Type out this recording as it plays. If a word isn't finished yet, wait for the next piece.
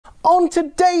On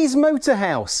today's Motor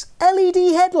House, LED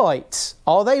headlights.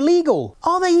 Are they legal?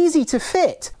 Are they easy to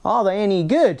fit? Are they any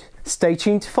good? Stay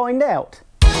tuned to find out.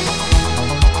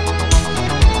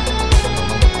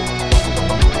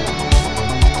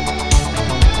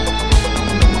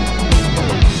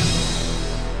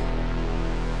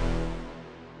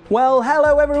 Well,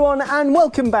 hello everyone and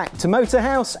welcome back to Motor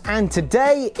House, and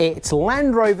today it's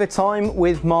Land Rover time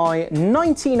with my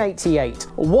 1988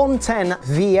 110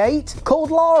 V8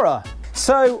 called Laura.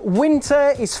 So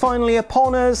winter is finally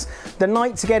upon us, the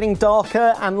nights are getting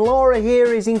darker, and Laura here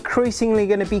is increasingly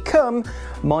going to become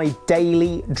my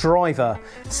daily driver.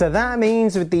 So that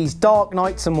means with these dark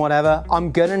nights and whatever, I'm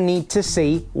going to need to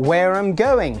see where I'm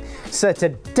going. So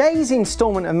today's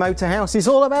installment of Motor House is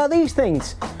all about these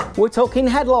things. We're talking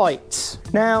headlights.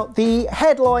 Now, the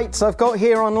headlights I've got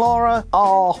here on Laura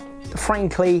are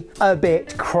frankly a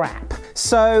bit crap.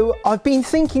 So I've been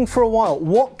thinking for a while,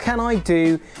 what can I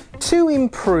do to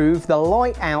improve the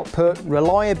light output,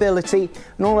 reliability,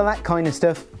 and all of that kind of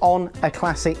stuff on a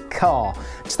classic car?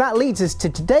 So that leads us to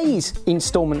today's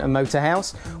installment of Motor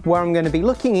House, where I'm going to be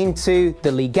looking into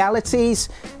the legalities,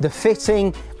 the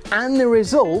fitting, and the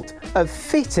result of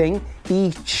fitting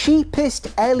the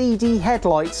cheapest LED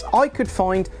headlights I could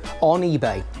find on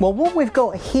eBay. Well, what we've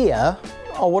got here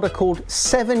are what are called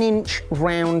 7-inch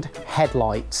round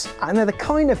headlights, and they're the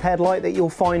kind of headlight that you'll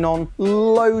find on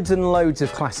loads and loads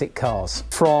of classic cars,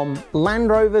 from Land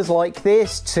Rovers like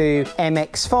this to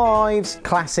MX-5s,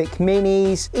 classic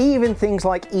Minis, even things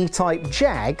like E-Type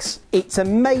Jags. It's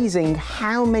amazing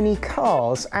how many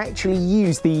cars actually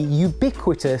use the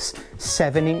ubiquitous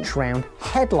 7-inch round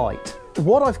headlight.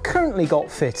 What I've currently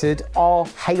got fitted are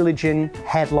halogen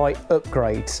headlight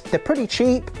upgrades. They're pretty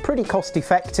cheap, pretty cost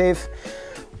effective.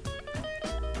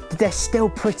 They're still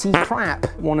pretty crap.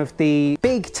 One of the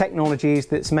big technologies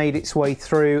that's made its way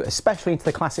through, especially into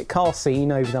the classic car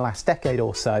scene over the last decade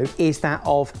or so, is that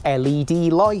of LED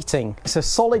lighting. It's a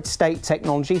solid state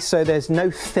technology, so there's no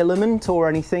filament or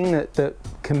anything that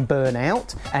can burn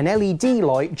out. An LED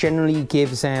light generally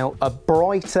gives out a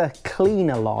brighter,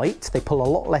 cleaner light. They pull a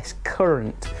lot less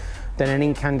current than an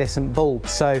incandescent bulb.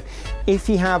 So if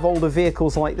you have older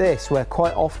vehicles like this, where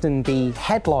quite often the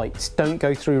headlights don't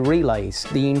go through relays,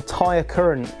 the entire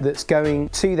current that's going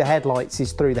to the headlights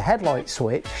is through the headlight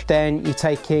switch, then you're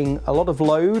taking a lot of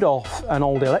load off an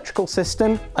old electrical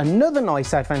system. Another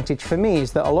nice advantage for me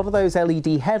is that a lot of those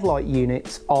LED headlight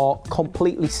units are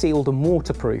completely sealed and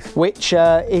waterproof, which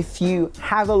if you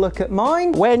have a look at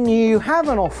mine, when you have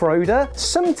an off-roader,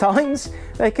 sometimes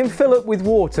they can fill up with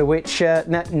water, which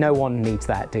no one needs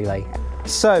that, do they?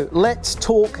 So let's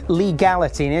talk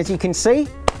legality, and as you can see,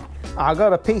 I've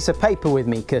got a piece of paper with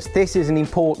me because this is an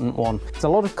important one. There's a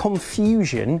lot of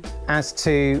confusion as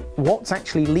to what's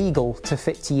actually legal to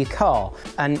fit to your car,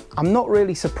 and I'm not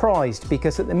really surprised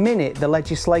because at the minute the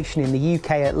legislation in the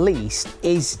UK at least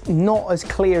is not as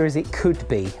clear as it could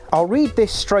be. I'll read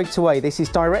this straight away. This is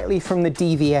directly from the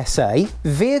DVSA.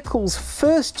 Vehicles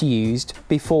first used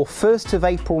before 1st of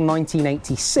April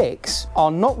 1986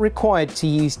 are not required to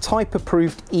use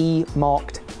type-approved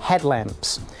E-marked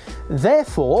headlamps.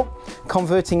 Therefore,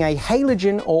 converting a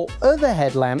halogen or other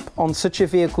headlamp on such a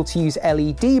vehicle to use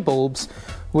LED bulbs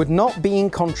would not be in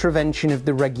contravention of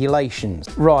the regulations.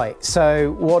 Right,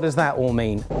 so what does that all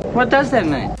mean? What does that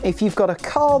mean? If you've got a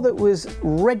car that was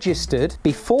registered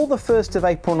before the 1st of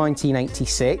April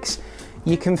 1986,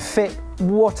 you can fit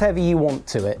whatever you want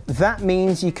to it. That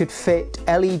means you could fit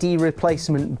LED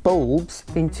replacement bulbs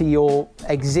into your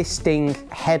existing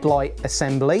headlight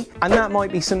assembly, and that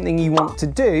might be something you want to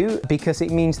do because it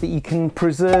means that you can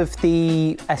preserve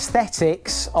the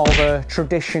aesthetics of a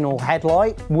traditional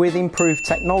headlight with improved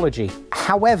technology.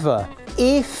 However,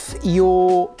 if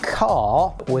your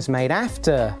car was made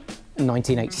after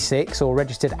 1986 or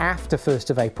registered after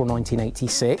 1st of April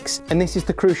 1986, and this is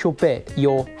the crucial bit,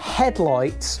 your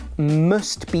headlights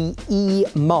must be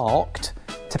E-marked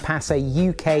to pass a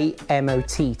UK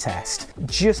MOT test.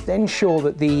 Just ensure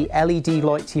that the LED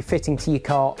lights you're fitting to your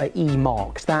car are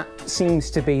E-marked. That seems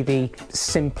to be the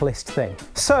simplest thing.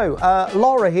 So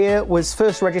Laura here was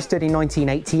first registered in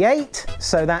 1988,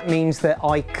 so that means that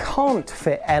I can't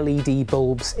fit LED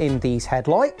bulbs in these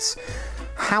headlights.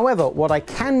 However, what I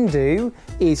can do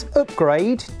is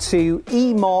upgrade to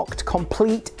E-marked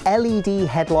complete LED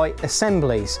headlight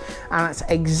assemblies, and that's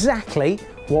exactly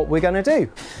what we're going to do.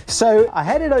 So I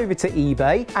headed over to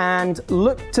eBay and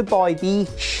looked to buy the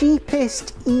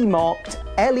cheapest E-marked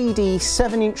LED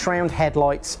 7-inch round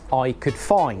headlights I could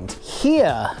find.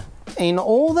 Here, in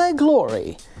all their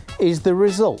glory, is the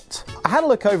result. I had a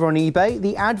look over on eBay.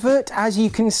 The advert, as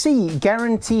you can see,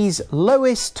 guarantees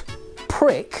lowest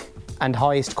prick and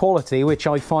highest quality, which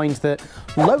I find that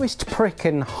lowest prick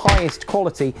and highest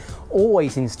quality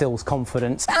always instills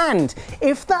confidence. And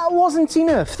if that wasn't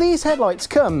enough, these headlights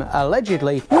come,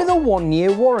 allegedly, with a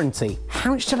 1-year warranty.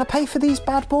 How much did I pay for these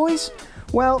bad boys?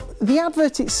 Well, the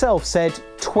advert itself said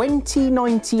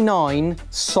 $20.99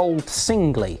 sold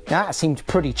singly. That seemed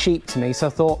pretty cheap to me, so I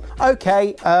thought,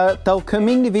 okay, they'll come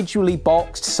individually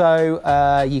boxed,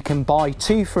 so you can buy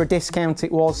 2 for a discount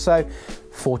it was, so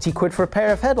 40 quid for a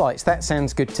pair of headlights. That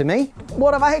sounds good to me.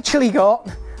 What I've actually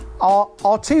got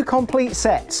are 2 complete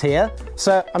sets here,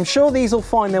 so I'm sure these will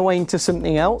find their way into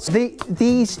something else.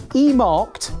 These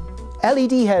E-marked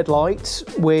LED headlights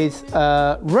with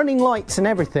running lights and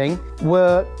everything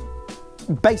were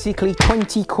basically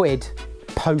 20 quid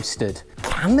posted.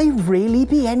 Can they really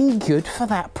be any good for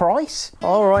that price?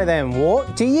 All right then,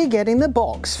 what do you get in the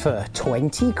box for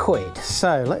 20 quid?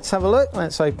 So let's have a look,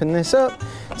 let's open this up.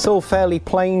 It's all fairly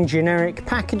plain generic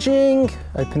packaging.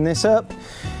 Open this up.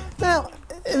 Now,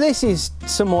 this is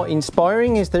somewhat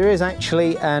inspiring as there is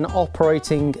actually an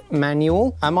operating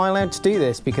manual. Am I allowed to do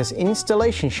this? Because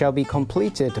installation shall be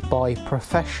completed by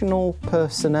professional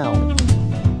personnel.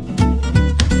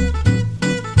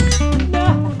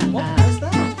 What was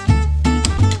that?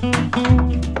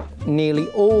 Nearly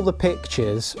all the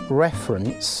pictures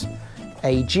reference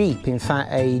a Jeep, in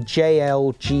fact a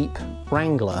JL Jeep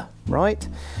Wrangler, right?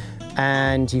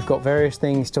 And you've got various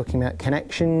things talking about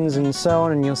connections and so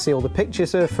on, and you'll see all the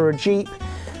pictures are for a Jeep.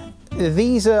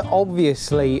 These are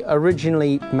obviously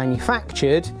originally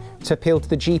manufactured to appeal to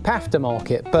the Jeep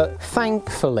aftermarket, but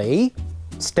thankfully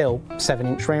still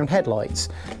 7-inch round headlights.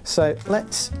 So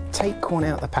let's take one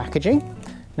out of the packaging.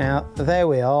 Now there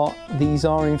we are, these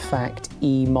are in fact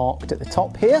E-marked at the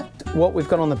top here. What we've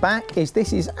got on the back is,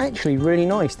 this is actually really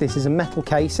nice. This is a metal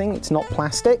casing, it's not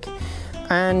plastic.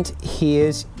 And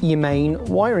here's your main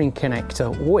wiring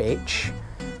connector, which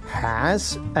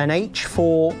has an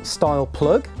H4 style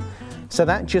plug. So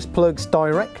that just plugs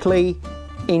directly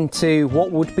into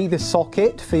what would be the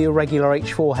socket for your regular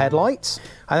H4 headlights.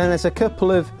 And then there's a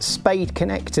couple of spade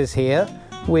connectors here,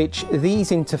 which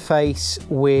these interface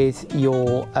with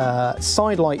your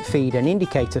side light feed and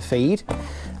indicator feed,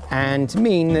 and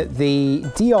mean that the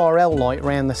DRL light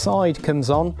around the side comes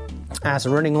on as a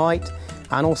running light,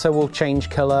 and also will change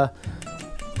colour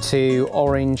to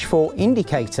orange for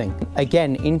indicating.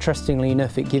 Again, interestingly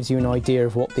enough, it gives you an idea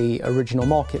of what the original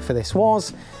market for this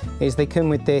was, is they come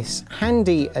with this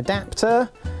handy adapter,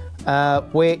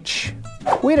 which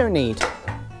we don't need.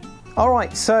 All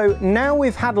right, so now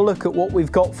we've had a look at what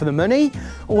we've got for the money,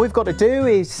 all we've got to do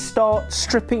is start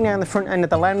stripping down the front end of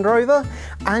the Land Rover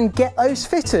and get those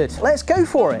fitted. Let's go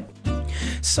for it.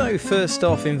 So first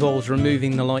off involves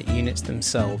removing the light units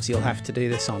themselves. You'll have to do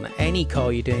this on any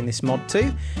car you're doing this mod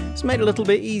to. It's made it a little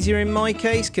bit easier in my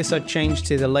case because I've changed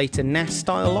to the later NAS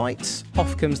style lights.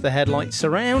 Off comes the headlight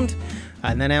surround,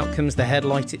 and then out comes the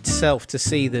headlight itself to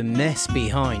see the mess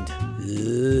behind.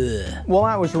 Ugh. Well,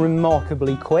 that was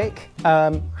remarkably quick.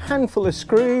 Handful of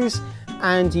screws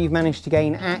and you've managed to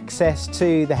gain access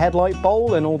to the headlight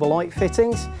bowl and all the light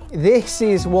fittings. This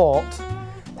is what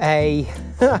a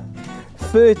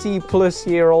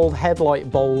 30-plus-year-old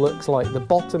headlight bowl looks like. The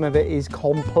bottom of it is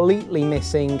completely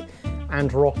missing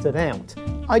and rotted out.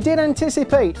 I did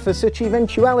anticipate for such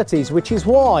eventualities, which is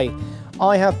why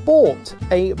I have bought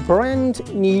a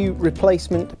brand new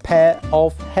replacement pair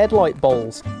of headlight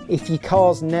bowls. If your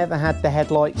car's never had the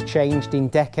headlights changed in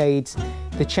decades,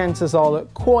 the chances are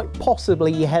that quite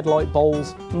possibly your headlight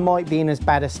bowls might be in as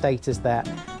bad a state as that.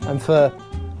 And for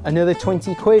another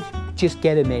 20 quid, just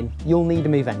get them in. You'll need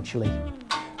them eventually.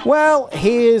 Well,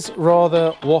 here's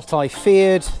rather what I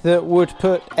feared that would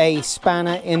put a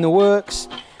spanner in the works.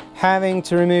 Having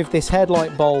to remove this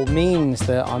headlight bowl means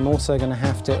that I'm also going to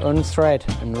have to unthread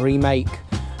and remake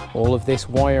all of this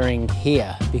wiring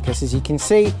here, because as you can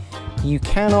see, you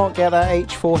cannot get that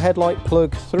H4 headlight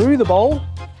plug through the bowl.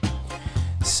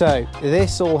 So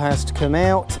this all has to come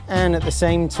out, and at the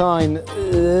same time,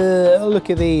 look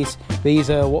at these.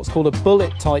 These are what's called a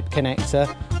bullet type connector,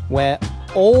 where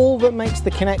all that makes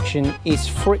the connection is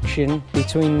friction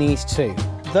between these two.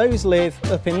 Those live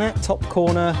up in that top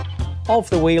corner of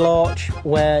the wheel arch,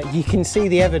 where you can see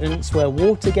the evidence where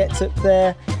water gets up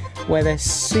there, where they're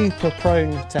super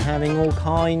prone to having all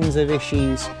kinds of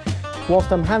issues.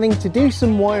 Whilst I'm having to do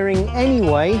some wiring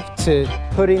anyway to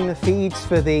put in the feeds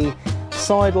for the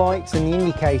side lights and the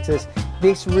indicators,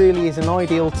 this really is an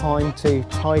ideal time to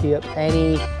tidy up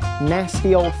any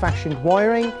nasty old-fashioned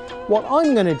wiring. What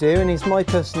I'm going to do, and it's my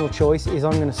personal choice, is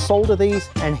I'm going to solder these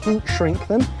and heat shrink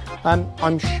them.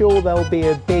 I'm sure there'll be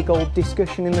a big old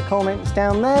discussion in the comments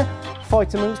down there.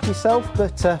 Fight amongst yourself,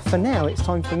 but for now it's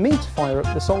time for me to fire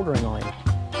up the soldering iron.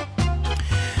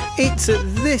 It's at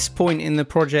this point in the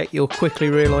project you'll quickly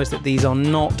realise that these are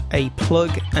not a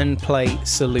plug and play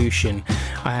solution.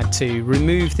 I had to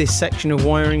remove this section of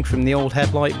wiring from the old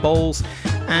headlight bowls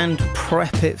and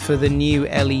prep it for the new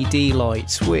LED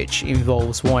lights, which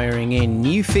involves wiring in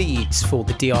new feeds for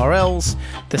the DRLs,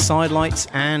 the side lights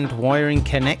and wiring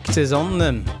connectors on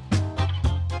them.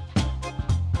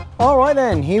 Alright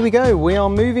then, here we go, we are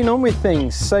moving on with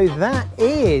things. So that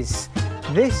is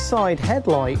this side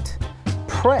headlight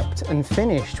prepped and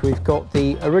finished. We've got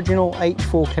the original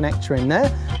H4 connector in there.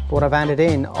 What I've added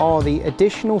in are the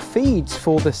additional feeds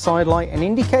for the side light and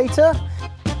indicator.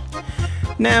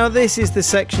 Now this is the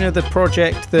section of the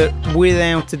project that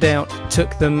without a doubt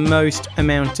took the most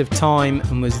amount of time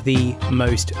and was the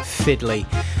most fiddly.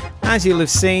 As you'll have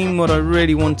seen, what I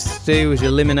really wanted to do was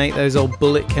eliminate those old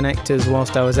bullet connectors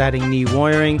whilst I was adding new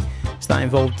wiring. So that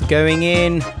involved going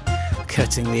in,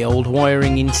 cutting the old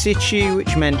wiring in situ,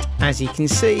 which meant, as you can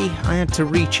see, I had to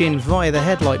reach in via the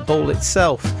headlight bowl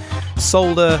itself,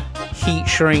 solder, heat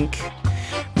shrink,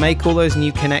 make all those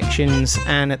new connections,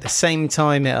 and at the same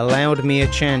time it allowed me a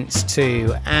chance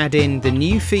to add in the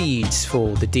new feeds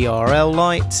for the DRL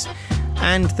lights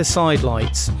and the side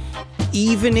lights.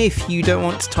 Even if you don't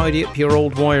want to tidy up your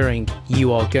old wiring,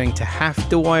 you are going to have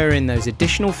to wire in those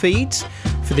additional feeds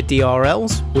for the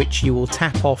DRLs, which you will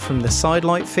tap off from the side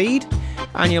light feed,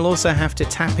 and you'll also have to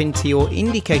tap into your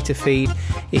indicator feed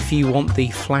if you want the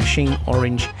flashing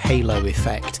orange halo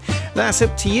effect. That's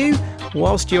up to you.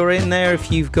 Whilst you're in there,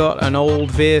 if you've got an old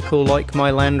vehicle like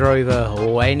my Land Rover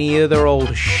or any other old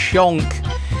shonk,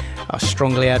 I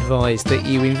strongly advise that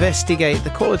you investigate the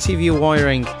quality of your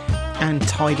wiring and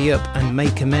tidy up and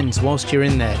make amends whilst you're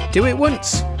in there. Do it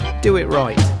once, do it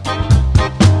right.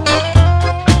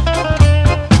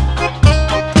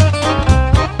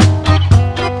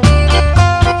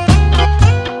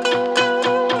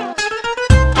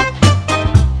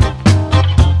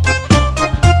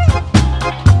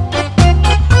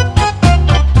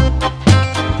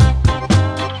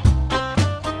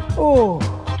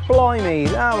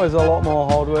 That was a lot more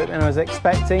hard work than I was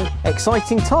expecting.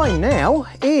 Exciting time now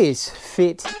is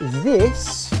fit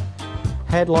this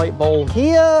headlight bowl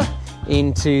here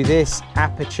into this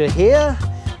aperture here,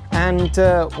 and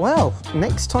well,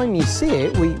 next time you see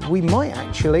it we might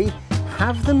actually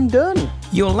have them done.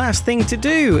 Your last thing to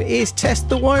do is test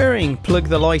the wiring, plug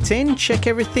the light in, check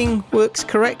everything works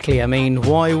correctly. I mean,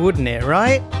 why wouldn't it,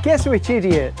 right? Guess which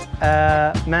idiot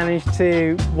managed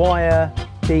to wire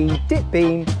the dip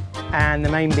beam and the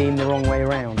main beam the wrong way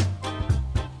around.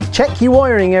 Check your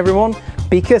wiring, everyone,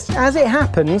 because as it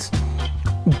happens,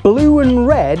 blue and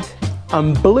red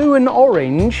and blue and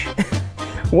orange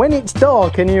when it's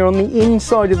dark and you're on the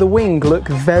inside of the wing look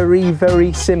very,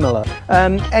 very similar.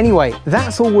 Anyway,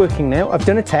 that's all working now. I've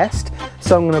done a test,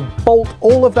 so I'm going to bolt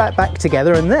all of that back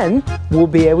together and then we'll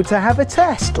be able to have a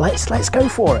test. Let's go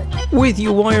for it. With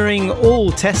your wiring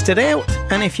all tested out,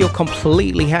 and if you're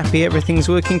completely happy everything's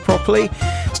working properly,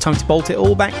 it's time to bolt it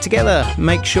all back together.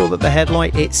 Make sure that the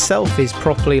headlight itself is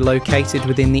properly located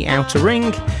within the outer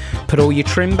ring. Put all your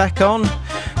trim back on,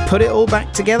 put it all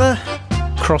back together,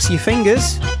 cross your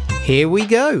fingers, here we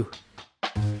go.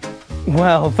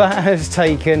 Well, that has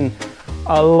taken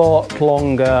a lot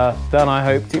longer than I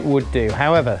hoped it would do.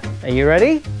 However, are you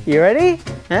ready? You ready?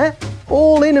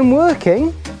 All in and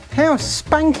working. How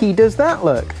spanky does that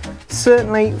look?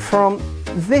 Certainly from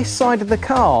this side of the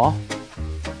car,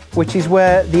 which is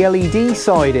where the LED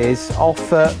side is off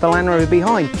the Land Rover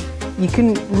behind, you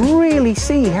can really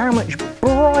see how much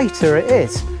brighter it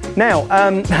is. Now,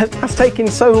 that's taken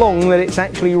so long that it's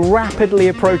actually rapidly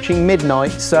approaching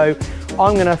midnight, so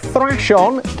I'm going to thrash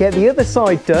on, get the other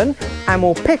side done, and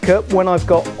we'll pick up when I've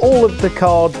got all of the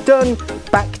car done,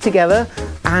 back together,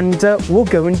 and we'll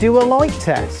go and do a light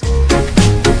test.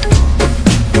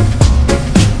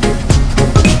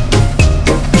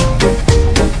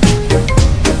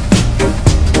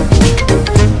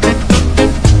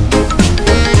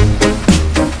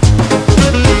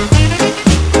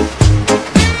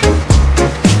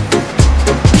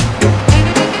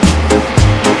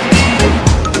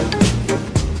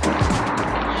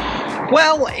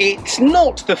 Well, it's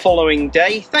not the following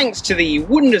day, thanks to the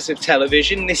wonders of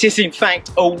television. This is in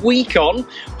fact a week on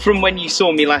from when you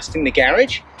saw me last in the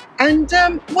garage. And,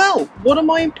 well, what are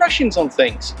my impressions on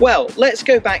things? Well, let's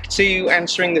go back to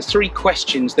answering the 3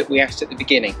 questions that we asked at the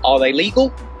beginning. Are they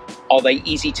legal? Are they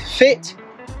easy to fit?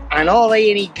 And are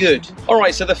they any good?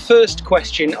 Alright, so the first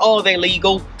question, are they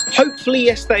legal? Hopefully,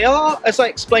 yes, they are. As I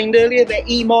explained earlier, they're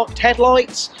E-marked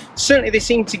headlights. Certainly, they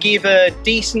seem to give a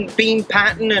decent beam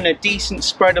pattern and a decent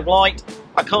spread of light.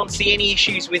 I can't see any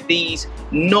issues with these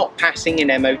not passing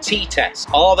an MOT test.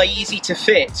 Are they easy to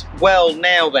fit? Well,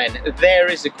 now then, there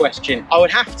is a question. I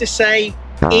would have to say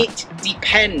it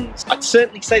depends. I'd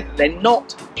certainly say that they're not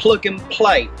plug and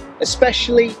play,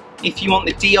 especially if you want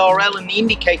the DRL and the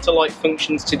indicator light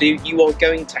functions to do, you are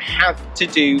going to have to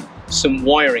do some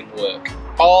wiring work.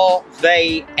 Are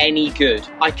they any good?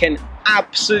 I can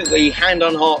absolutely hand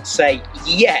on heart say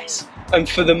yes, and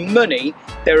for the money,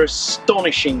 they're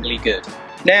astonishingly good.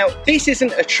 Now, this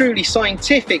isn't a truly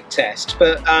scientific test,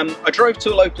 but I drove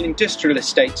to a local industrial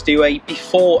estate to do a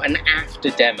before and after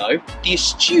demo. The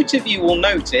astute of you will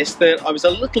notice that I was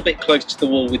a little bit closer to the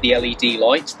wall with the LED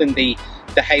lights than the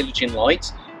halogen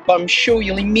lights, but I'm sure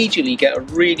you'll immediately get a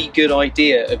really good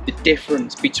idea of the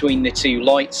difference between the two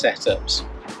light setups.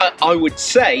 I would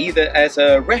say that as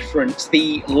a reference,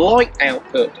 the light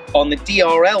output on the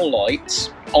DRL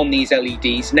lights on these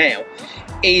LEDs now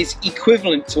is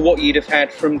equivalent to what you'd have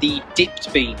had from the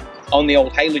dipped beam on the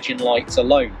old halogen lights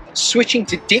alone. Switching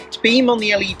to dipped beam on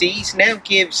the LEDs now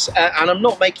gives, and I'm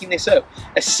not making this up,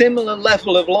 a similar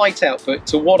level of light output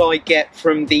to what I get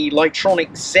from the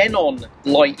Lightronic Xenon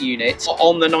light units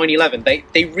on the 911.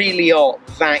 They really are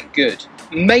that good.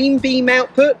 Main beam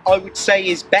output, I would say,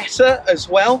 is better as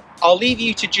well. I'll leave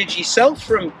you to judge yourself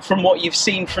from what you've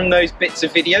seen from those bits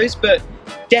of videos, but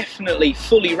definitely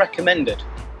fully recommended.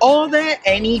 Are there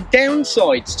any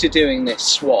downsides to doing this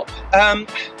swap?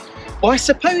 Well, I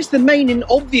suppose the main and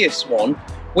obvious one,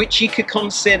 which you could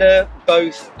consider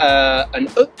both an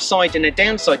upside and a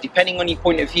downside depending on your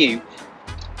point of view,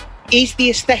 is the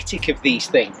aesthetic of these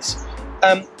things.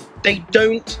 They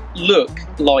don't look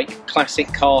like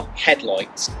classic car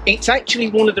headlights. It's actually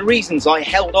one of the reasons I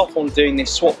held off on doing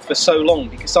this swap for so long,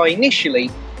 because I initially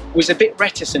was a bit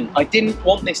reticent. I didn't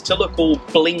want this to look all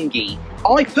blingy.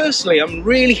 I personally am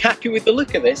really happy with the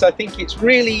look of this. I think it's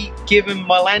really given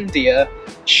my Landia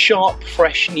sharp,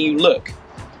 fresh new look.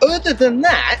 Other than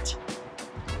that,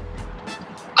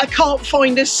 I can't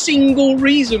find a single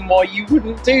reason why you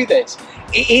wouldn't do this.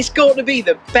 It's got to be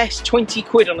the best 20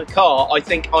 quid on a car I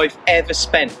think I've ever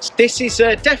spent. This is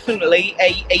definitely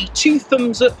a 2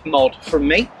 thumbs up mod from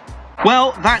me.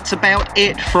 Well, that's about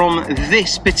it from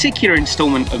this particular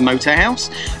instalment of Motorhouse.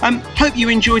 Hope you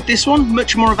enjoyed this one,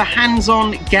 much more of a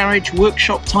hands-on garage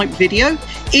workshop type video.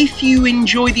 If you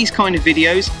enjoy these kind of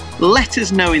videos, let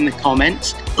us know in the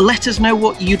comments. Let us know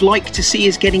what you'd like to see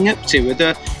us getting up to. Are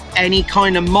there any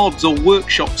kind of mods or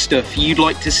workshop stuff you'd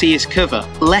like to see us cover?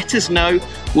 Let us know,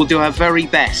 we'll do our very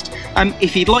best.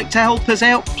 If you'd like to help us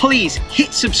out, please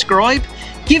hit subscribe.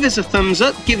 Give us a thumbs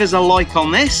up, give us a like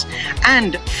on this,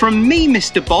 and from me,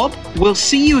 Mr. Bob, we'll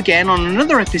see you again on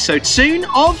another episode soon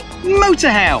of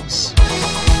Motorhouse.